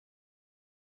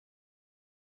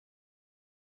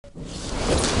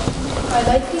I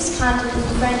light this candle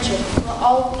in friendship for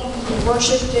all people who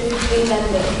worship differently than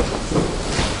me.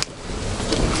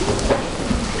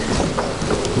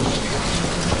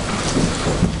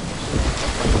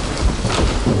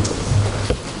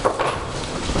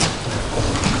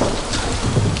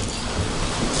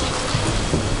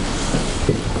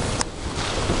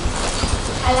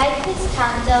 I light this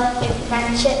candle in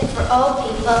friendship for all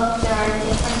people that are in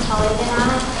different colour than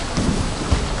I.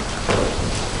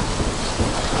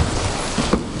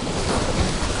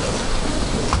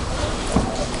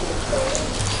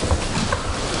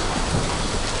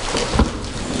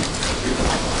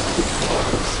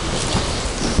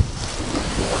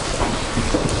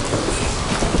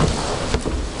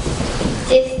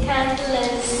 This candle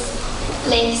is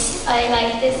lit. I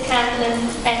light this candle in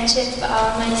friendship for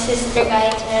all my sister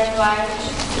guides around Irish.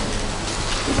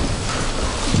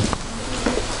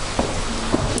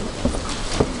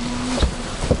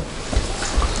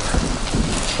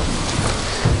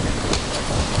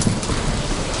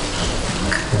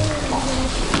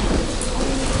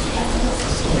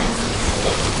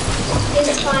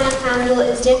 This final candle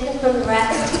is different from the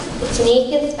rest. It's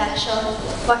unique and special.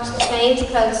 Watch the flames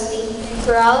closely.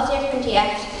 We're all different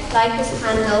yet. Like this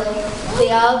candle,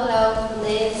 we all glow from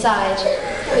the inside.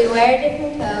 We wear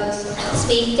different clothes,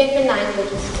 speak different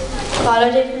languages,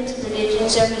 follow different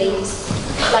religions or beliefs,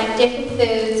 like different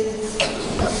foods,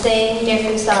 and sing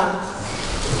different songs.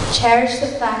 Cherish the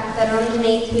fact that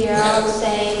underneath we are all the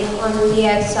same, on the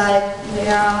outside we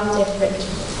are all different.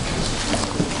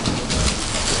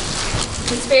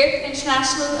 In the spirit of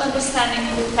international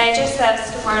understanding, we pledge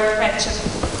ourselves to the word of friendship.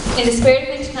 In the spirit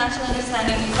of international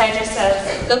understanding, we pledge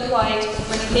ourselves, look wide.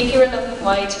 When you think you are looking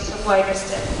wide, look wider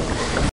still.